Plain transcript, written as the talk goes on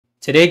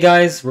Today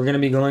guys, we're going to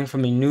be going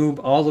from a noob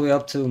all the way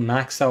up to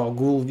maxed out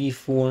Ghoul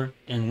V4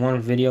 in one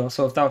video.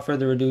 So without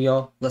further ado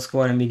y'all, let's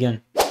go ahead and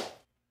begin.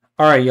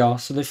 Alright y'all,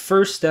 so the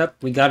first step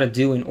we got to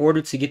do in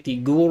order to get the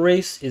Ghoul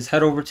race is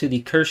head over to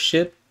the cursed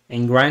ship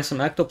and grind some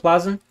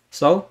ectoplasm.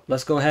 So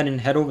let's go ahead and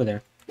head over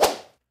there.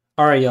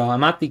 Alright y'all,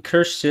 I'm at the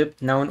cursed ship.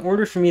 Now in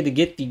order for me to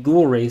get the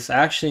Ghoul race, I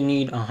actually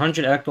need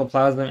 100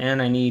 ectoplasm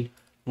and I need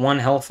 1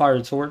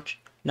 hellfire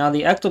torch. Now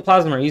the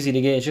ectoplasm are easy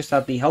to get, it's just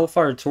that the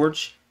hellfire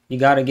torch you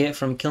gotta get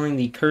from killing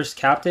the cursed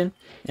captain,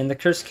 and the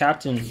cursed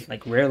captain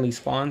like rarely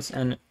spawns,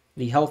 and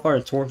the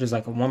hellfire torch is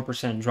like a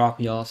 1%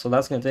 drop, y'all, so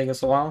that's gonna take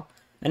us a while.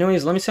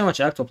 Anyways, let me see how much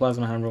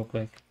ectoplasm I have real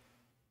quick.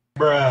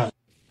 Bruh.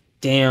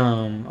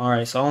 Damn.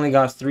 Alright, so I only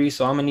got 3,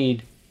 so I'm gonna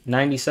need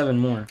 97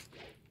 more.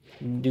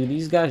 Do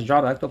these guys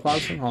drop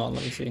ectoplasm? Hold on,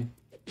 let me see.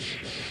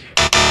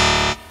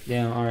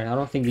 Damn, alright, I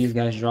don't think these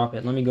guys drop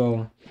it. Let me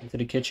go into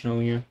the kitchen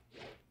over here.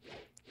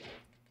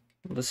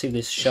 Let's see if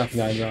this chef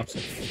guy drops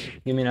it.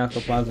 Give me an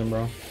ectoplasm,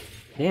 bro.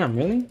 Damn,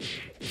 really?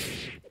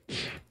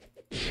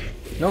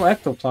 No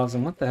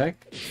ectoplasm, what the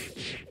heck?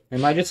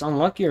 Am I just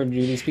unlucky or do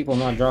these people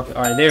not drop it?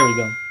 Alright, there we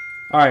go.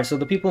 Alright, so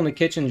the people in the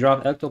kitchen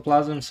drop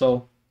ectoplasm,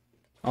 so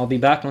I'll be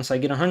back once I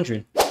get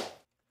 100.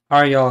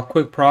 Alright, y'all,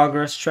 quick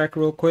progress check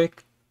real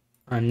quick.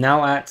 I'm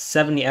now at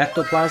 70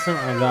 ectoplasm.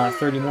 I got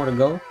 30 more to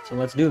go, so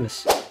let's do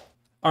this.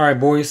 Alright,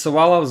 boys, so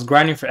while I was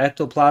grinding for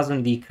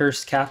ectoplasm, the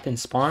cursed captain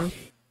spawned.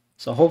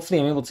 So hopefully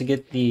I'm able to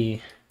get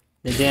the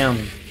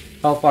damn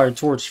hellfire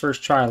torch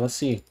first try. Let's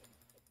see.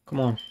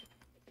 Come on.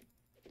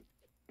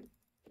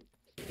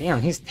 Damn,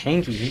 he's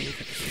tanky.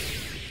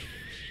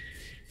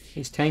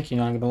 He's tanky,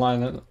 not gonna lie.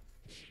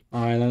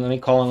 Alright, let me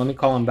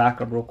call him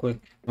back up real quick.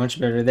 Much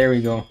better. There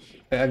we go.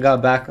 I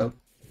got backup.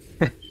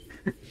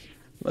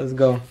 Let's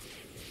go.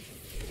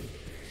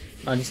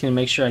 I just need to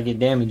make sure I get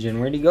damage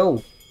in. Where'd he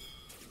go?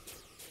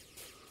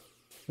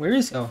 Where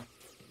is he? Oh.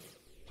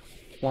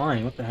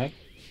 Flying, what the heck?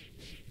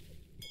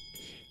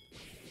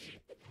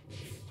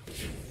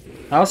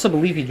 I also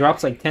believe he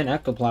drops like 10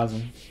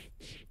 ectoplasm.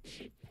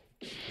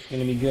 It's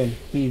gonna be good.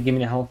 Please give me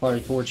the hellfire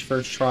torch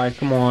first try.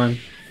 Come on.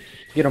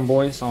 Get him,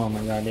 boys. Oh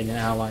my god, they didn't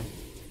ally.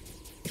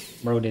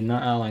 Bro did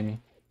not ally me.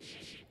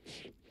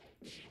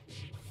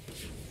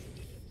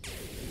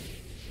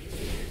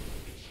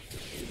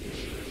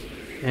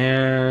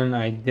 And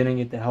I didn't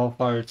get the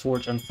hellfire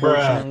torch,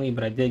 unfortunately,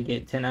 but I did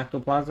get 10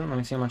 ectoplasm. Let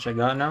me see how much I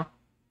got now.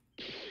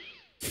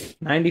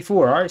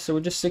 94. Alright, so we're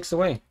just 6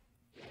 away.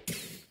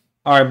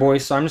 Alright,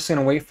 boys, so I'm just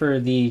gonna wait for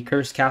the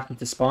cursed captain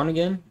to spawn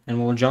again,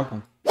 and we'll jump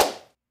him.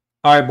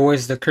 Alright,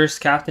 boys, the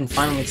cursed captain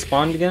finally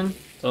spawned again,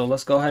 so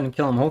let's go ahead and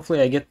kill him. Hopefully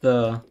I get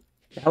the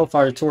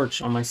hellfire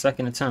torch on my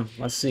second attempt.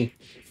 Let's see.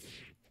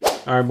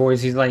 Alright,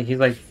 boys, he's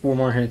like 4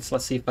 more hits.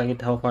 Let's see if I get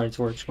the hellfire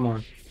torch. Come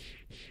on.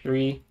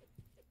 3,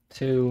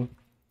 2,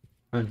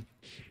 1.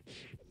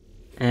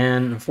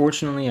 And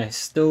unfortunately, I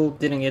still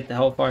didn't get the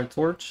hellfire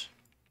torch,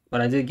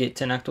 but I did get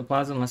 10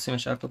 ectoplasm. Let's see how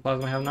much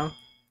ectoplasm I have now.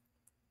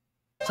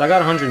 So I got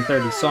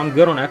 130, so I'm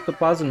good on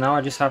ectoplasm. Now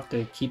I just have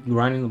to keep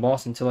grinding the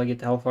boss until I get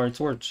the hellfire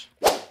torch.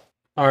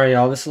 Alright,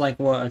 y'all, this is like,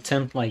 what,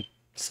 attempt like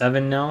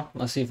 7 now?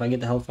 Let's see if I get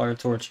the hellfire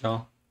torch,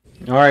 y'all.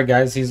 Alright,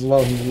 guys, he's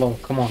low,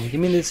 Come on,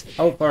 give me this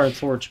hellfire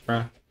torch,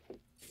 bro.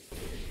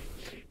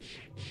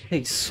 It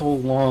takes so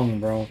long,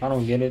 bro. If I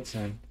don't get it,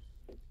 then...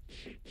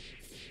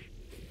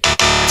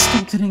 I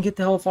still didn't get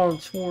the hellfire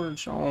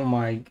torch. Oh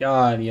my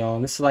god, y'all.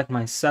 This is like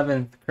my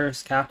 7th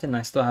cursed captain,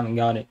 I still haven't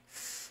got it.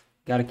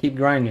 Gotta keep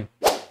grinding.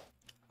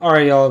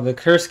 Alright, y'all, the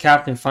cursed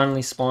captain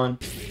finally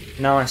spawned.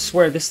 Now, I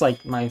swear, this is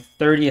like my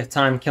 30th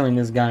time killing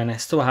this guy, and I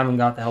still haven't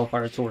got the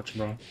hellfire torch,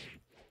 bro.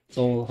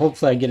 So,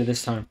 hopefully I get it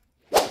this time.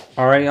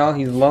 Alright, y'all,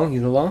 he's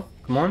low.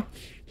 Come on.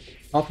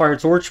 Hellfire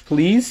torch,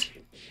 please.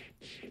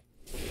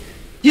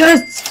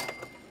 Yes!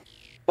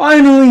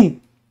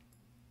 Finally!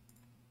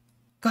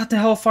 Got the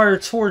hellfire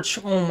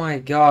torch. Oh my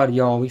god,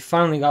 y'all. We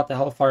finally got the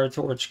hellfire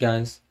torch,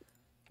 guys.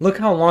 Look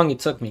how long it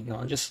took me,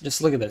 y'all.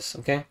 Just look at this,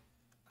 okay?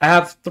 I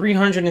have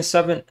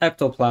 307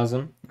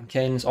 ectoplasm,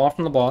 okay, and it's all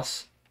from the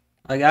boss.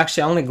 I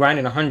only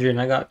grinded 100, and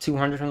I got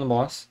 200 from the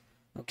boss,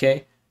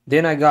 okay.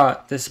 Then I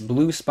got this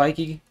blue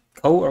spiky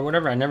coat or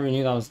whatever. I never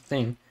knew that was a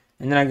thing.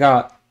 And then I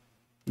got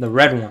the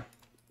red one,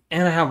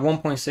 and I have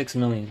 1.6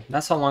 million.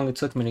 That's how long it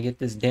took me to get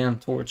this damn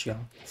torch,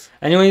 y'all.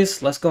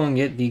 Anyways, let's go and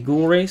get the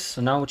Ghoul race.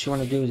 So now what you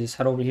want to do is just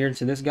head over here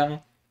to this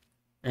guy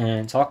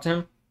and talk to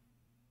him.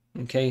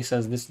 Okay, he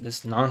says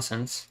this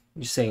nonsense.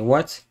 You say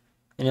what?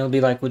 And it'll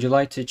be like, would you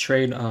like to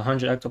trade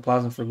 100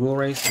 ectoplasm for Ghoul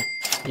race?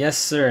 Yes,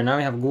 sir. Now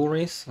we have Ghoul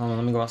race. Hold on,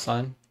 let me go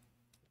outside.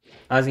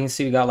 As you can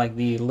see, we got like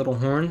the little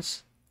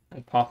horns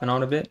like popping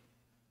out a bit.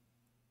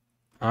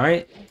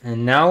 Alright,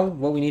 and now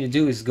what we need to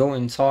do is go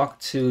and talk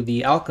to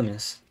the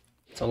alchemist.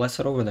 So let's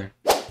head over there.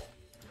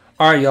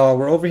 Alright, y'all,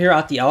 we're over here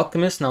at the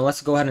alchemist. Now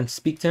let's go ahead and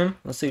speak to him.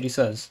 Let's see what he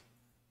says.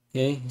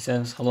 Okay, he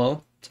says,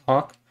 hello,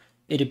 talk.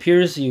 It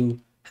appears you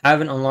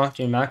haven't unlocked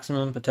your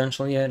maximum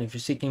potential yet. If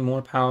you're seeking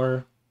more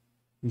power,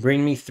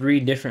 bring me 3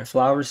 different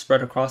flowers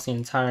spread across the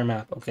entire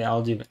map. Okay,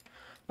 I'll do it.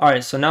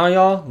 Alright, so now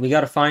y'all, we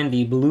gotta find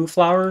the blue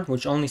flower,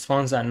 which only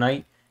spawns at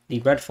night. the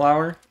red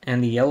flower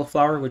and the yellow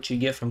flower, which you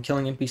get from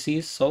killing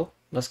NPCs. So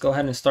let's go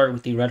ahead and start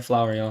with the red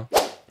flower, y'all.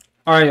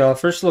 Alright, y'all.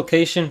 First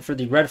location for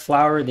the red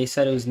flower, they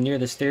said it was near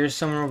the stairs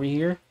somewhere over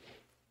here.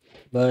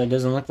 But it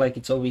doesn't look like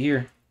it's over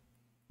here.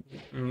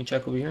 Let me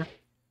check over here.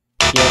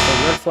 Yeah,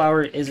 so the red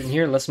flower isn't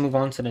here. Let's move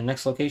on to the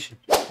next location.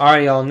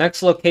 Alright, y'all.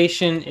 Next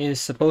location is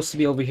supposed to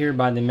be over here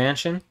by the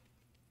mansion.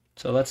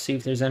 So let's see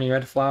if there's any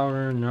red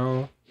flower.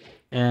 No.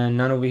 And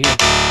none over here.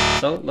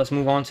 So let's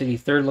move on to the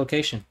third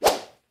location.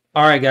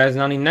 Alright, guys.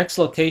 Now the next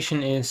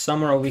location is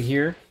somewhere over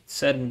here. It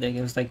said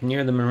it was like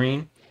near the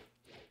marine.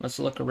 Let's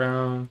look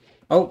around.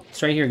 Oh,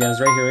 it's right here, guys.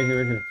 Right here, right here,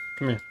 right here.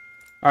 Come here.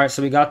 Alright,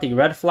 so we got the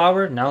red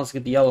flower. Now let's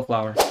get the yellow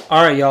flower.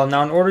 Alright, y'all.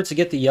 Now in order to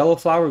get the yellow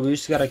flower, we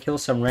just gotta kill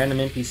some random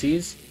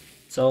NPCs.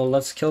 So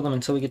let's kill them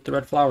until we get the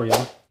red flower,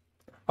 y'all.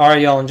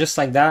 Alright, y'all. And just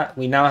like that,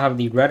 we now have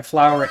the red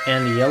flower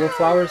and the yellow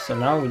flower. So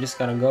now we just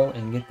gotta go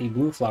and get the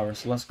blue flower.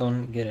 So let's go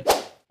and get it.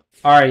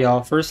 Alright,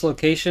 y'all. First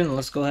location.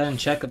 Let's go ahead and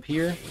check up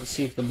here. Let's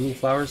see if the blue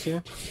flower's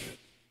here.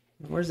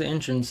 Where's the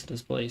entrance to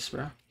this place,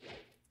 bro?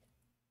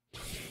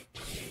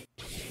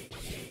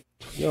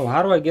 Yo,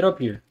 how do I get up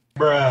here?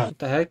 Bruh. What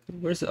the heck?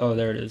 Where's it? Oh,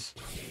 there it is.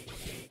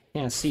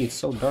 Can't see. It's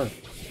so dark.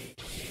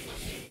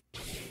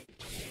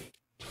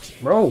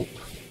 Bro.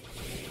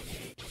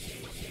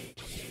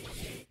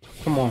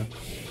 Come on.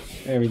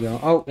 There we go.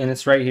 Oh, and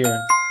it's right here.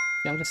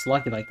 See, I'm just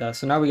lucky like that.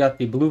 So now we got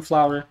the blue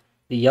flower,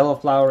 the yellow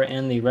flower,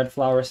 and the red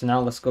flower. So now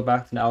let's go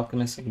back to the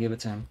alchemist and give it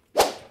to him.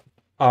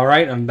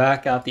 Alright, I'm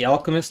back at the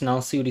alchemist. Now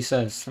let's see what he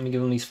says. Let me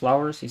give him these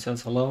flowers. He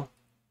says hello.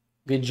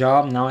 Good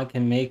job. Now I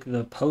can make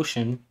the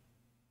potion.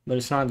 But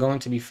it's not going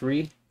to be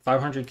free.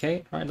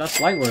 500k? Alright,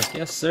 that's light work.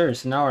 Yes, sir.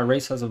 So now our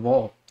race has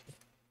evolved.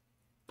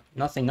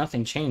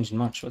 Nothing changed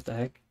much. What the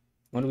heck?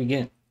 What do we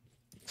get?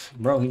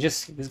 Bro,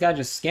 this guy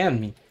just scammed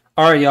me.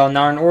 Alright, y'all.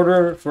 Now, in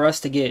order for us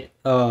to get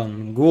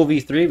Ghoul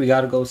v3, we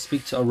gotta go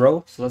speak to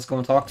Aro. So let's go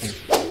and talk to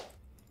him.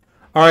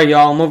 Alright,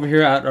 y'all. I'm over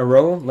here at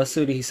Aro. Let's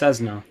see what he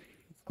says now.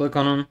 Click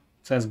on him. It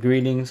says,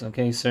 greetings.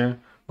 Okay, sir.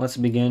 Let's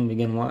begin.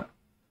 Begin what?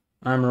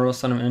 I'm Aro,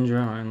 son of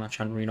Indra. Alright, I'm not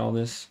trying to read all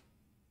this.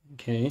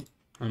 Okay.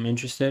 I'm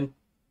interested.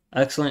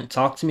 Excellent.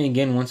 Talk to me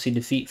again once you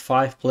defeat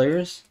 5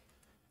 players.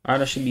 Alright,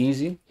 that should be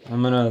easy.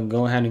 I'm gonna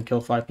go ahead and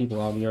kill 5 people.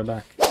 I'll be right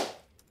back.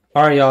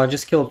 Alright, y'all. I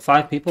just killed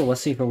 5 people.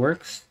 Let's see if it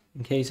works.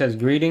 Okay, he says,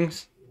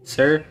 greetings,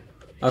 sir.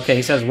 Okay,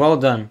 he says, well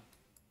done.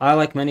 I,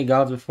 like many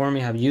gods before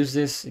me, have used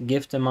this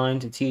gift of mine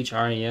to teach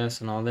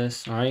RES and all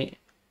this. Alright.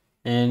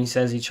 And he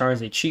says he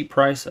charged a cheap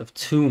price of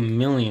 2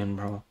 million,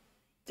 bro.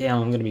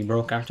 Damn, I'm gonna be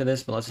broke after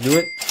this, but let's do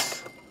it.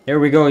 There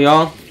we go,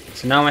 y'all.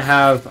 So now I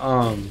have,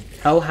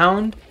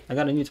 Hellhound. I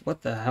got a new...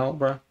 What the hell,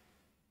 bro?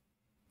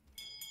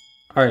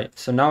 Alright,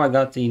 so now I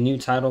got the new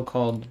title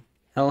called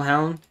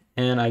Hellhound.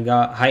 And I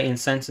got Heightened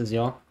Senses,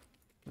 y'all.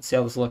 Let's see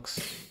how this looks.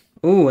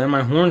 Ooh, and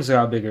my horns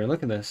got bigger.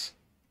 Look at this.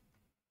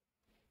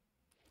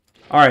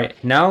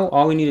 Alright, now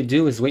all we need to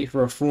do is wait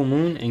for a full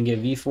moon and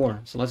get V4.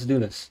 So let's do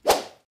this.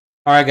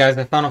 Alright, guys.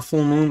 I found a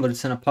full moon, but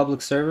it's in a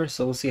public server.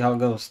 So we'll see how it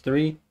goes.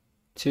 3,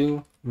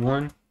 2,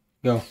 1,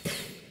 go.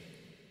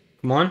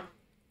 Come on.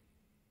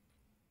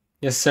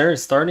 Yes, sir.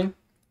 It's starting.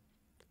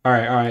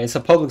 Alright. It's a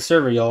public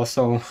server, y'all,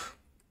 so...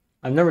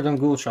 I've never done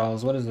Ghoul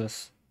Trials. What is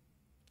this?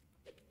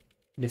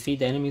 Defeat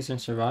the enemies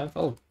and survive?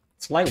 Oh,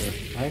 it's light work,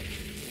 right?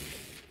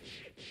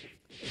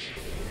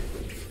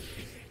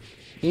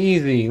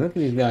 Easy. Look at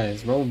these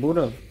guys, bro.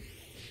 Buddha.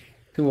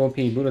 Too OP.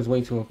 Buddha's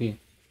way too OP.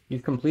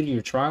 You've completed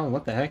your trial?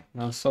 What the heck?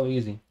 That was so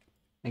easy.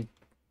 Like,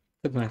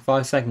 took me like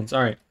 5 seconds.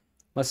 Alright.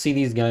 Let's see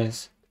these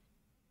guys.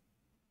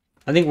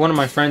 I think one of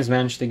my friends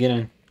managed to get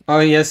in. Oh,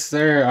 yes,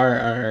 sir.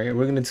 Alright.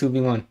 We're gonna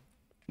 2v1.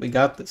 We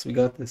got this.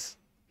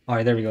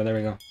 Alright, there we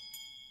go.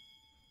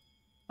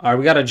 Alright,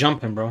 we gotta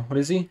jump him, bro. What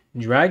is he?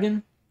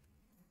 Dragon?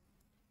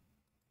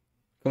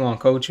 Come on,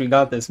 coach. We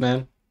got this,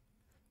 man.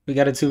 We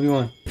got a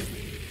 2v1.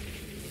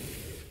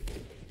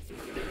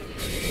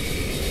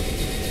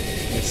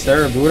 Yes,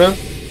 sir. Buddha.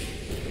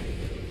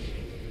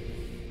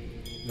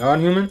 God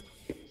human?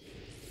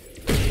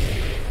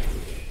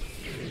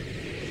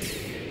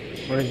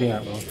 Where is he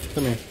at, bro?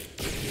 Come here.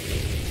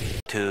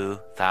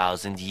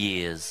 2,000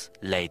 years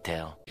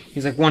later.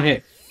 He's like one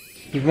hit.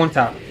 He's one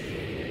tap.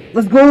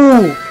 Let's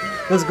go!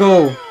 Let's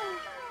go!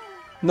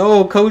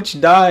 No, coach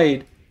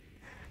died.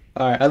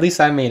 Alright, at least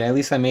I made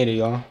it.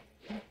 Y'all.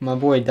 My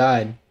boy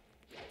died.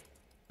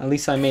 At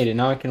least I made it.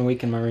 Now I can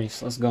awaken my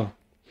race. Let's go.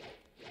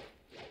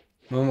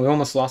 We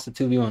almost lost the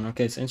 2v1.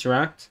 Okay, let's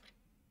interact.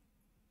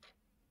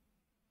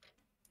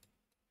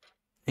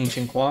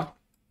 Ancient clock.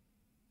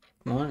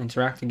 Come on,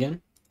 interact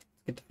again.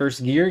 Get the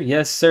first gear.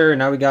 Yes, sir.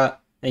 Now we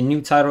got a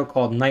new title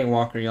called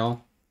Nightwalker,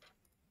 y'all.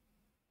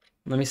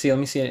 Let me see.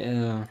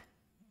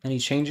 Any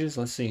changes?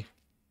 Let's see.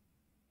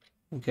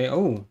 Okay.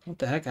 Oh, what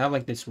the heck? I have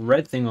like this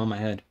red thing on my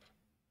head.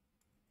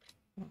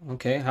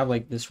 Okay, I have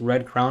like this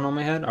red crown on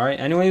my head. Alright,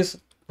 anyways,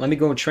 let me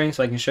go train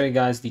so I can show you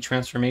guys the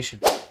transformation.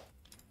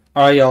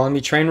 Alright, y'all. Let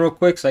me train real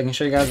quick so I can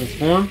show you guys the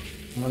form.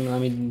 Let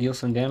me deal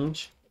some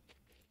damage.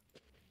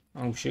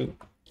 Oh, shoot.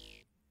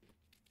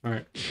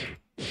 Alright.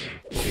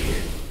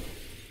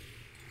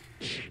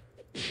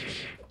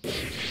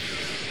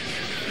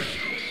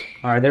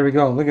 Alright, there we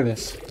go. Look at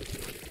this.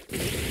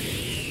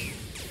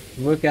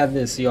 Look at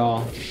this,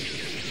 y'all.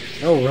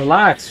 Oh,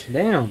 relax.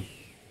 Damn.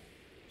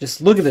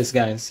 Just look at this,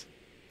 guys.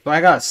 So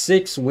I got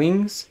 6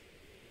 wings.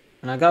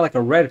 And I got like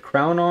a red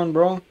crown on,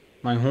 bro.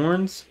 My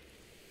horns.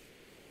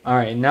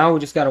 Alright, now we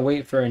just gotta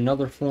wait for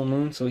another full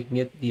moon so we can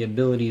get the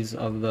abilities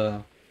of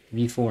the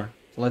V4.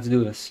 So let's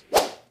do this.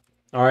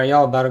 Alright,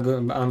 y'all,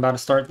 I'm about to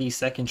start the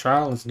second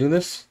trial. Let's do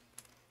this.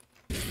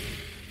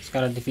 Just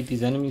gotta defeat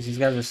these enemies. These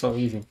guys are so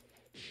easy.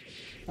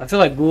 I feel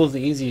like Ghoul is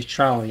the easiest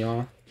trial,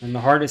 y'all. And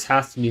the hardest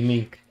has to be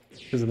Mink.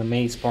 Because of the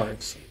maze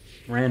parts.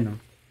 Random.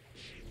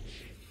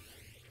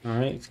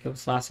 Alright, let's kill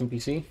this last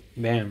NPC.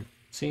 Bam.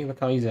 See,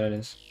 look how easy that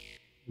is.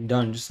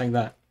 Done, just like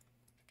that.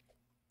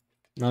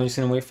 Now I'm just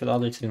gonna wait for the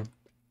other 2.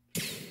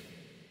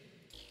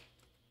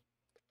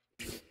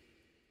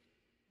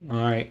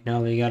 Alright,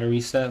 now that you gotta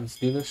reset, let's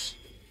do this.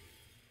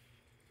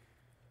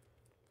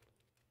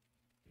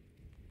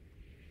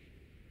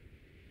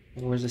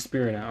 Where's the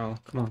spirit at? Oh,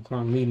 come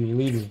on, lead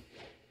me.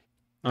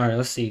 Alright,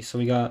 let's see. So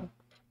we got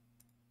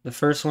the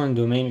first one,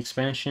 domain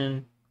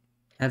expansion.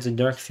 Adds a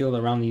dark field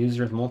around the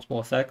user with multiple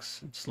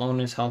effects.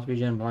 Slowness, health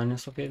regen,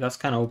 blindness. Okay, that's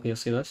kind of OP.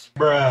 Let's see this.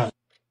 Bruh.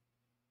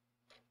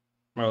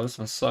 Bro, this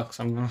one sucks.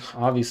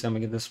 Obviously I'm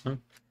gonna get this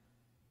one.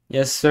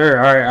 Yes, sir.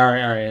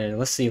 Alright.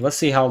 Let's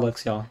see how it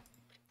looks, y'all.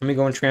 Let me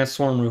go and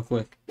transform real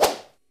quick.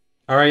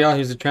 Alright, y'all,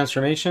 here's the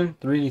transformation.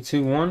 3,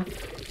 2, 1.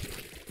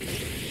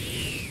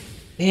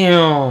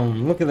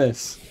 Damn, look at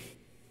this.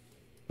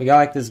 We got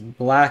like this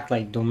black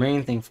like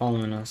domain thing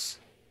following us.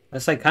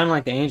 That's like kind of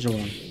like the angel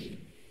one.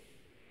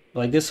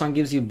 Like this one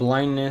gives you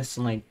blindness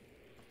and like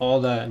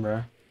all that,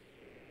 bro.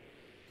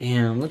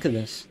 Damn, look at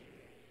this.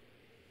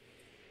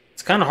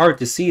 It's kind of hard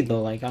to see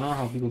though. Like I don't know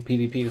how people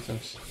PvP with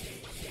this.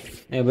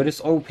 Yeah, but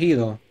it's OP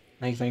though.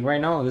 Like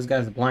right now, this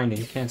guy's blinded.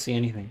 He can't see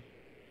anything.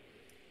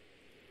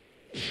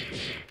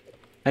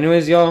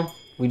 Anyways, y'all,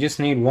 we just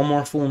need one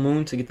more full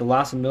moon to get the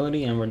last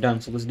ability, and we're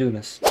done. So let's do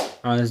this.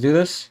 All right, let's do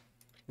this.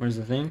 Where's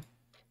the thing?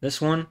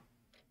 This one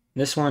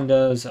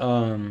does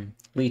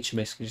leech,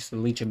 basically just the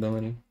leech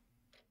ability.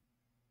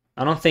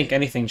 I don't think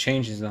anything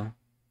changes though,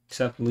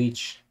 except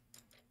leech.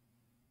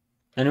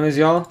 Anyways,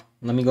 y'all,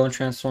 let me go and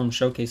transform and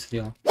showcase it,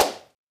 y'all.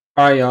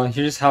 Alright, y'all,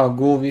 here's how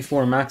Ghoul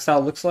V4 maxed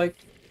out looks like.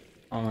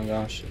 Oh my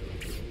gosh.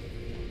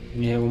 Let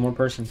me hit one more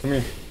person. Come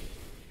here.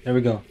 There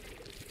we go.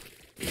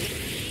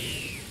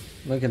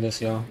 Look at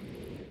this, y'all.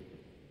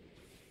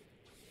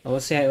 Well,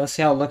 let's see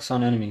how it looks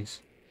on enemies.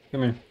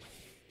 Come here.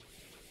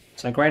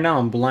 It's like right now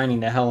I'm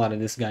blinding the hell out of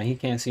this guy. He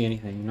can't see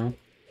anything, you know?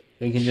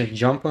 So you can just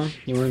jump him.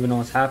 You won't even know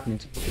what's happening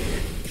to him.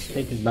 Let's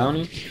take his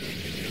bounty.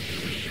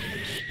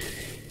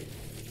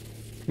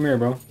 Come here,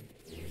 bro.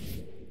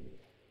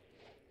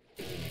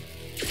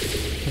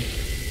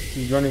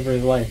 He's running for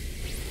his life.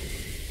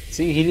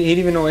 See, he didn't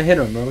even know it hit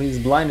him, bro. He's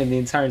blinded the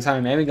entire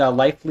time. And we got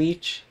life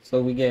leech,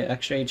 so we get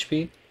extra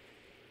HP.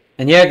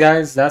 And yeah,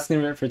 guys, that's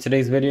gonna be it for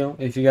today's video.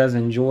 If you guys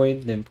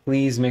enjoyed, then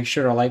please make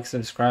sure to like,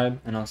 subscribe,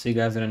 and I'll see you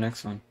guys in the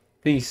next one.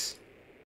 Peace.